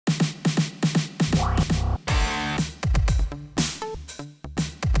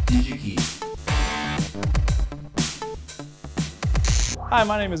Digi-Key. Hi,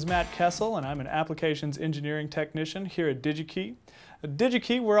 my name is Matt Kessel and I'm an Applications Engineering Technician here at Digi-Key. At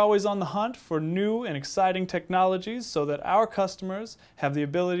Digi-Key, we're always on the hunt for new and exciting technologies so that our customers have the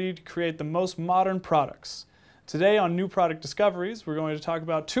ability to create the most modern products. Today on New Product Discoveries, we're going to talk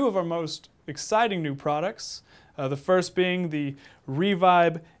about two of our most exciting new products. The first being the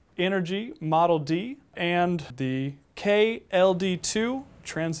ReVibe Energy Model D and the KLD2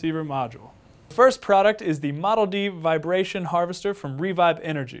 Transceiver module. The first product is the Model D Vibration Harvester from ReVibe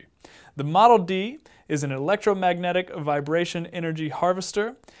Energy. The Model D is an electromagnetic vibration energy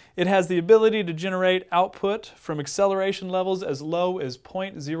harvester. It has the ability to generate output from acceleration levels as low as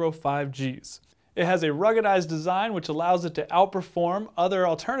 0.05 Gs. It has a ruggedized design which allows it to outperform other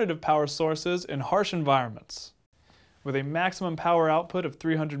alternative power sources in harsh environments. With a maximum power output of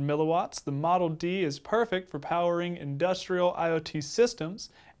 300 milliwatts, the Model D is perfect for powering industrial IoT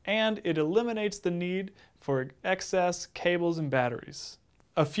systems, and it eliminates the need for excess cables and batteries.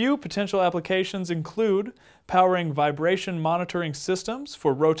 A few potential applications include powering vibration monitoring systems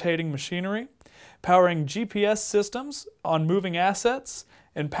for rotating machinery, powering GPS systems on moving assets,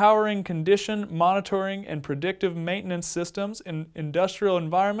 and powering condition monitoring and predictive maintenance systems in industrial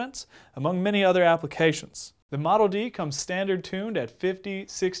environments, among many other applications. The Model D comes standard tuned at 50,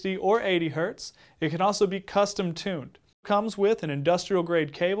 60, or 80 Hz. It can also be custom tuned. It comes with an industrial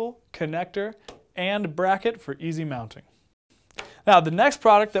grade cable, connector, and bracket for easy mounting. Now the next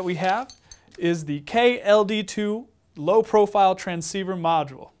product that we have is the KLD2 Low Profile Transceiver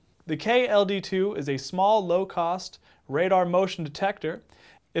Module. The KLD2 is a small, low-cost radar motion detector.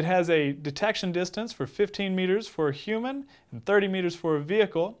 It has a detection distance for 15 meters for a human and 30 meters for a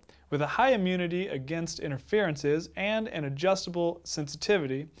vehicle, with a high immunity against interferences and an adjustable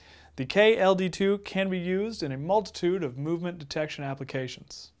sensitivity. The KLD2 can be used in a multitude of movement detection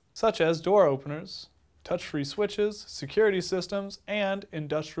applications, such as door openers, touch-free switches, security systems, and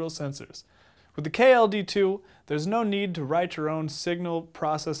industrial sensors. With the KLD2, there's no need to write your own signal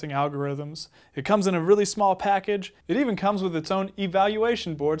processing algorithms. It comes in a really small package. It even comes with its own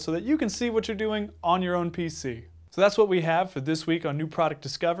evaluation board so that you can see what you're doing on your own PC. So that's what we have for this week on New Product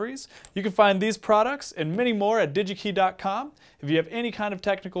Discoveries. You can find these products and many more at Digi-Key.com. If you have any kind of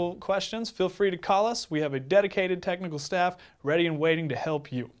technical questions, feel free to call us. We have a dedicated technical staff ready and waiting to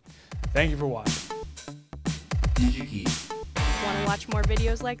help you. Thank you for watching. Digi-Key. Want to watch more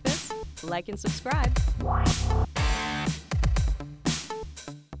videos like this? Like and subscribe.